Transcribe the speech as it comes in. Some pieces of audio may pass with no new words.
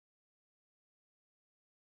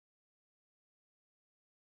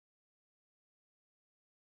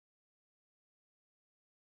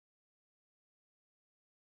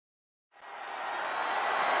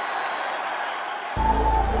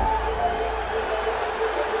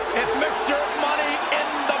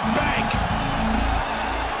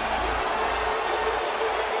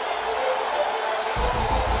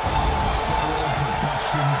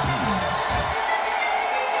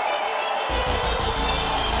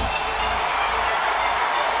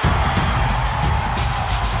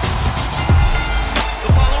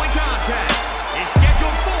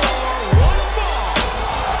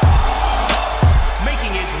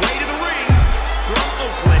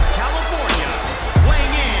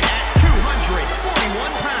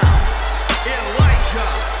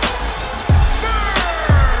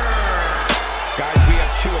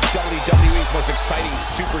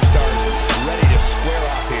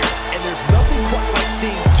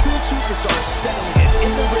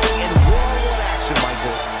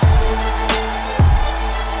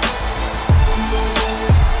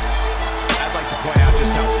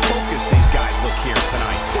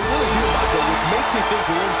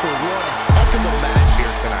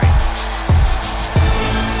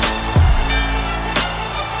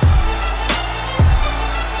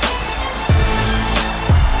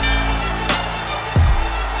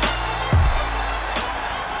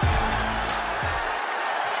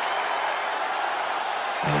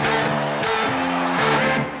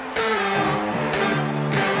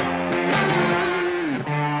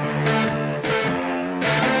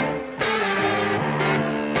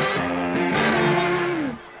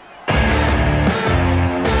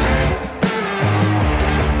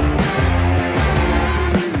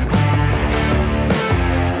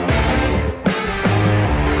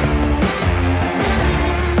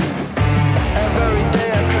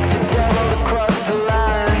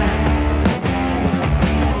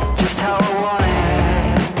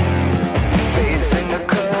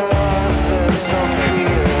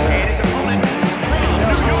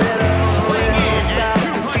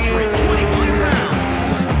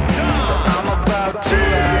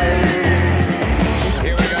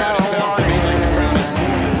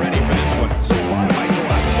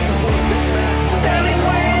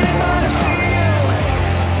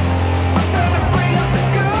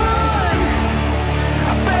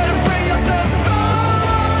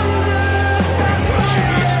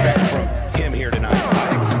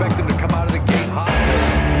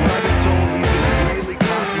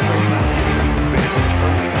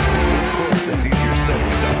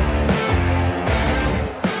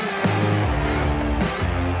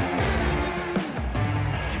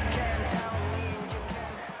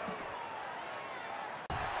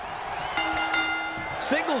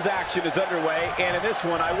action is underway, and in this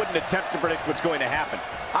one, I wouldn't attempt to predict what's going to happen.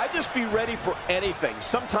 I'd just be ready for anything.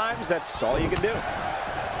 Sometimes that's all you can do.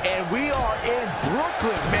 And we are in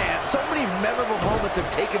Brooklyn, man. So many memorable moments have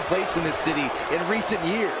taken place in this city in recent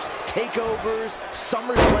years. Takeovers,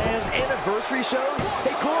 Summer Slams, anniversary shows.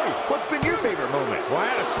 Hey, Corey, what's been your favorite moment? Well, I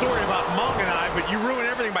had a story about Monk and I, but you ruined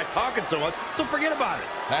everything by talking so much, so forget about it.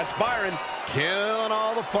 That's Byron, killing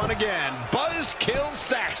all the fun again. Buzzkill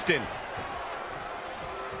Saxton.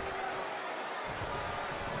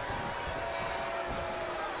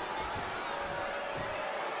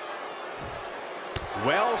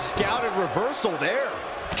 Well scouted reversal there.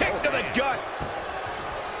 Kick to the gut.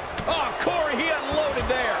 Oh, Corey, he unloaded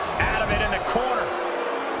there. Out of it in the corner.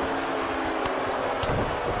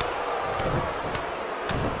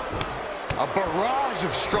 A barrage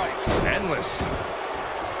of strikes. Endless.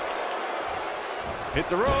 Hit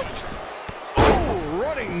the ropes. Oh,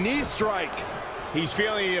 running knee strike. He's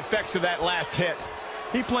feeling the effects of that last hit.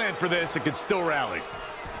 He planned for this and could still rally.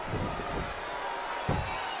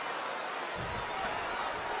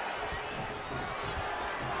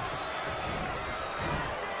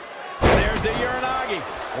 There's the Uranagi.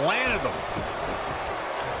 Landed them.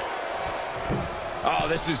 Oh,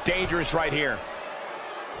 this is dangerous right here.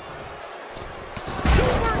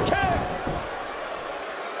 Super kick.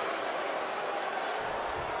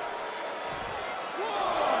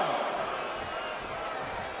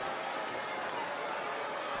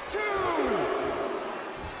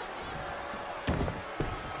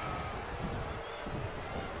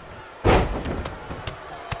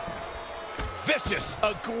 Vicious,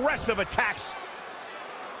 aggressive attacks.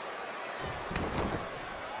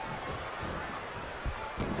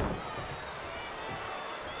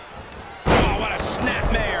 Oh, what a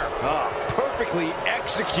snapmare. Oh, perfectly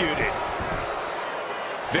executed.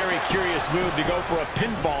 Very curious move to go for a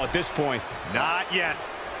pinfall at this point. Not yet.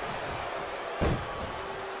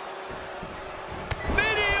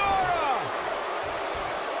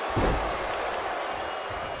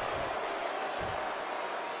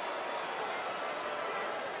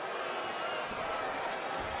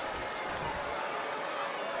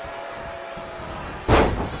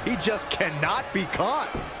 He just cannot be caught.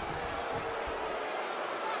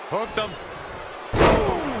 Hooked him.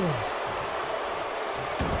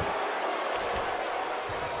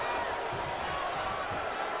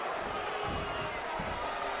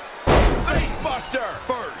 Facebuster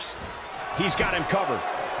first. He's got him covered.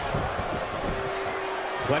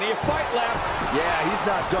 Plenty of fight left. Yeah, he's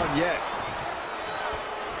not done yet.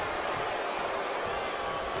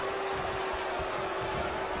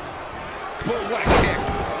 Boom, what a kick.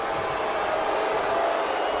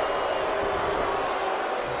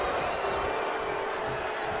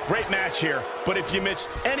 Great match here, but if you missed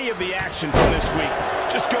any of the action from this week,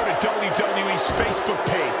 just go to WWE's Facebook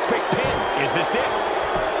page. Quick pin, is this it?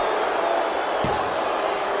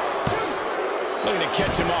 Looking to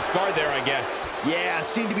catch him off guard there, I guess. Yeah,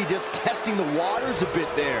 seemed to be just testing the waters a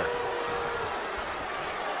bit there.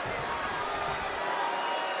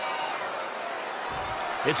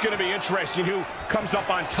 It's going to be interesting who comes up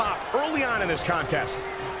on top early on in this contest.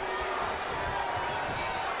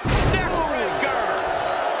 Neckbreaker!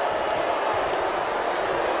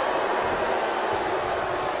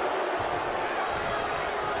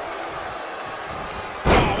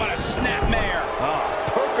 Oh, what a snapmare. Oh,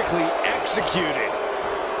 perfectly executed.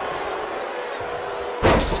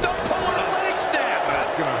 Stump pull and a leg snap.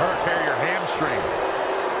 That's going to hurt. Tear your hamstring.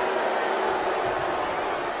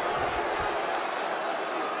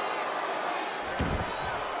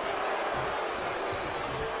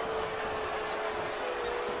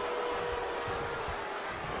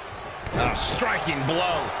 A striking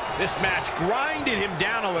blow. This match grinded him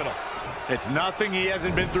down a little. It's nothing he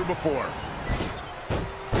hasn't been through before.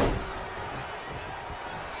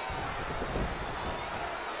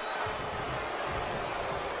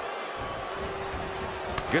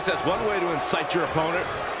 Guess that's one way to incite your opponent.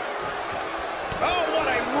 Oh, what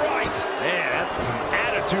a right! Man, that's some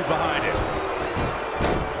attitude behind it.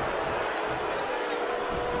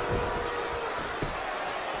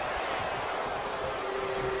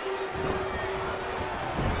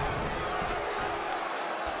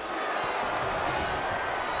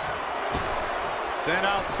 Sent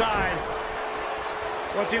outside.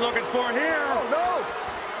 What's he looking for here? Oh, no!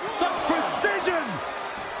 Some precision!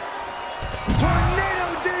 Tornado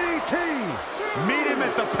DDT! Meet him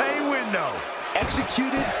at the pay window.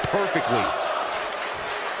 Executed perfectly.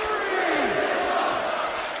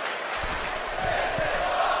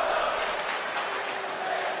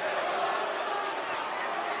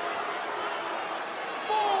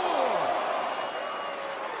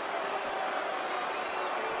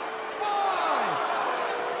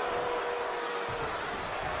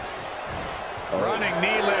 Running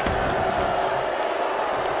knee lift.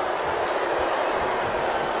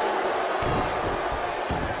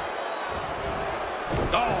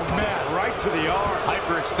 Oh, man, right to the arm.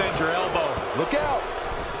 Hyperextend your elbow. Look out.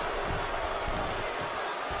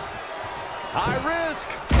 High risk.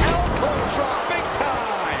 Elbow drop. Big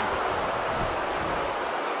time.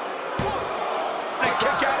 They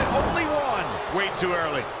kick out at only one. Way too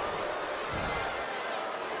early.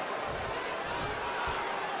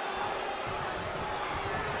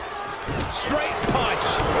 Straight punch.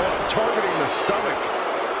 Oh, targeting the stomach.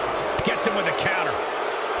 Gets him with a counter.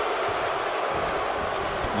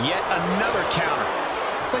 Yet another counter.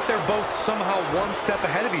 It's like they're both somehow one step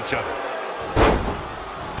ahead of each other.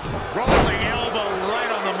 Rolling elbow right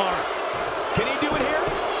on the mark. Can he do it here?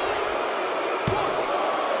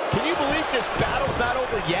 Can you believe this battle's not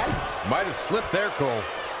over yet? Might have slipped there, Cole.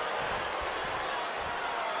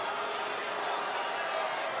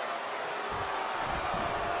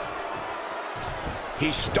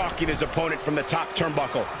 He's stalking his opponent from the top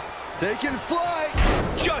turnbuckle. Taking flight.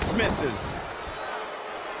 Just misses.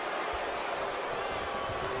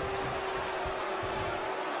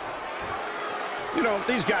 You know,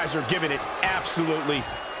 these guys are giving it absolutely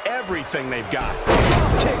everything they've got.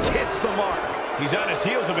 Kick hits the mark. He's on his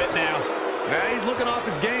heels a bit now. Yeah, he's looking off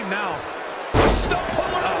his game now. Stump pull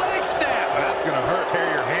and a leg snap. That's going to hurt.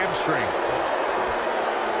 Tear your hamstring.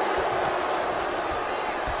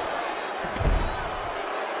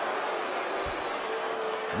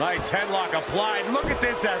 Nice headlock applied. Look at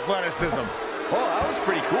this athleticism. Oh, that was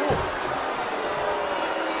pretty cool.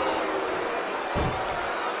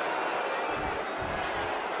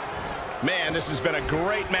 Man, this has been a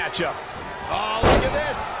great matchup. Oh, look at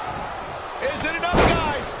this. Is it enough,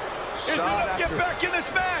 guys? Is it enough to get back in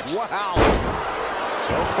this match? Wow.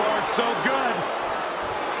 So far, so good.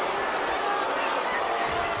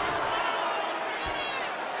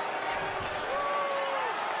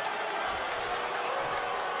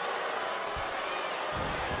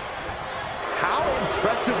 How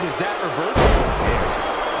impressive was that reversal?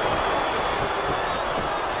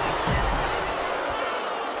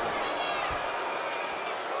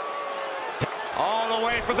 All the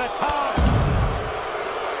way for the top.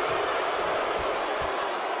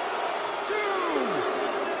 2,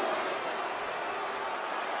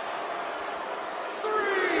 3.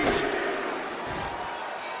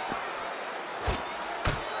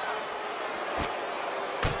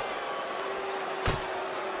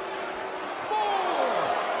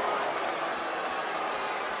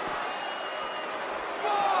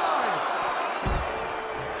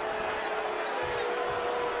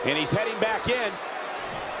 And he's heading back in.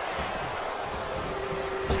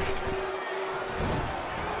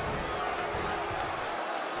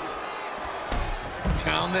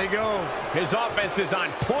 Down they go. His offense is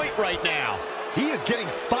on point right now. He is getting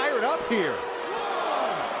fired up here.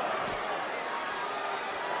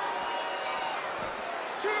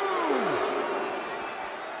 2.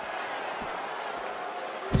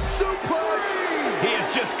 Suplex. He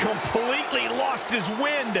has just completely lost his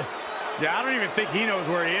wind. Yeah, I don't even think he knows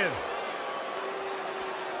where he is.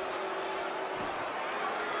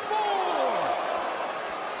 4.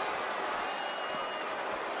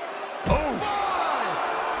 Oh. 5.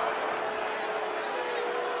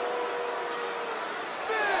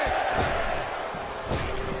 6.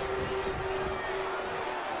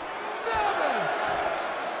 7.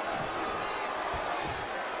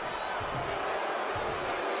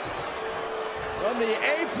 On the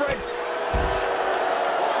apron.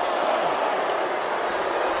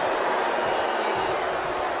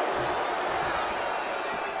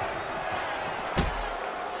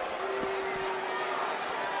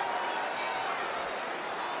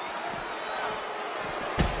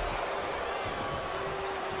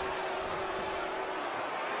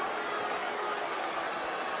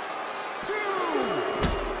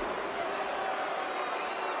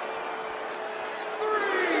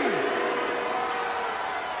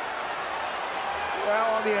 Now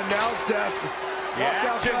on the announce desk. Watch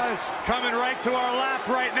out, guys. Coming right to our lap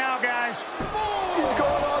right now, guys. 4. He's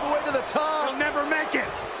going all the way to the top. He'll never make it.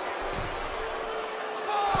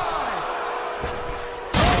 5.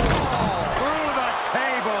 Oh, through the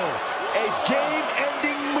table. A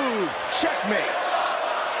game-ending move. Checkmate.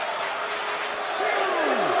 2.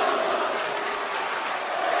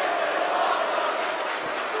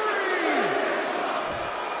 3.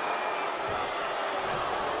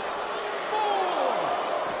 4.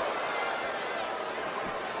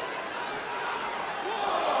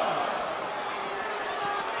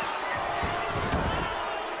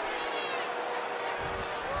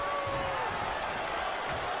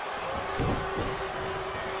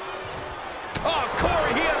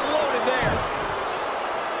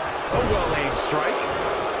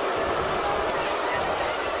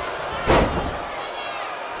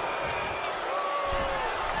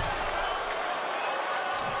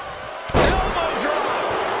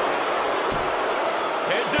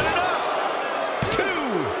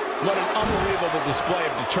 Unbelievable display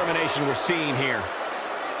of determination we're seeing here.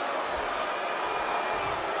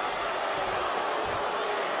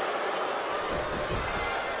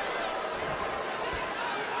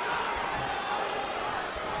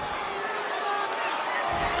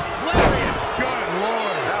 Lariat! Good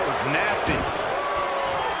Lord! That was nasty.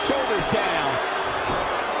 Shoulders down.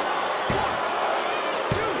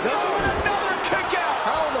 Another kick out!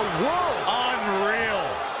 How in the world? Unreal.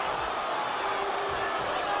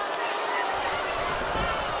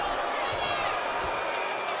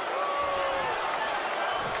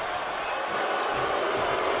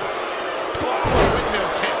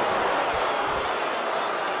 Windmill kick.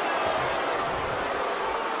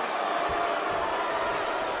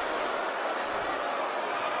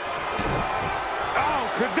 Oh,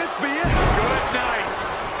 could this be it? Good night.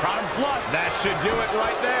 Caught him flush. That should do it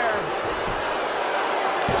right there.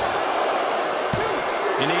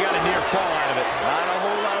 And he got a near fall out of it. Not a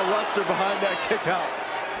whole lot of luster behind that kick out.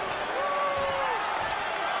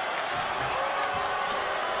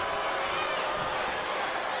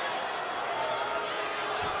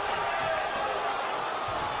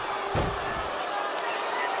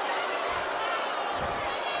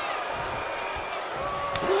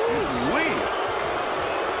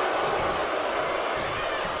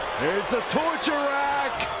 There's the torture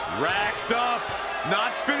rack. Racked up.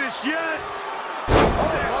 Not finished yet.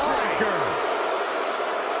 Backbreaker.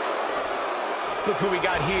 Look who we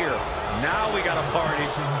got here. Now we got a party.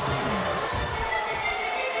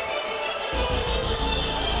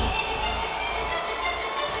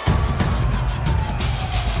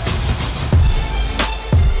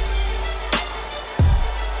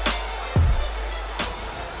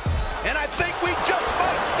 And I think we just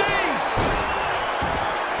might see.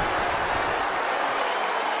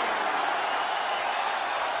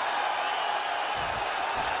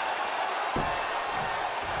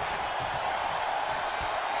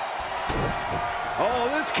 Oh,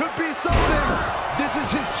 this could be something. This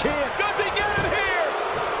is his chance. Does he get him here?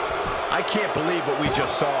 I can't believe what we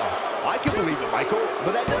just saw. I can believe it, Michael,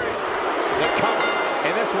 but that doesn't... The cover,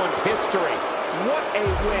 and this one's history. What a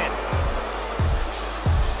win.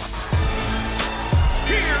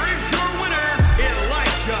 Here is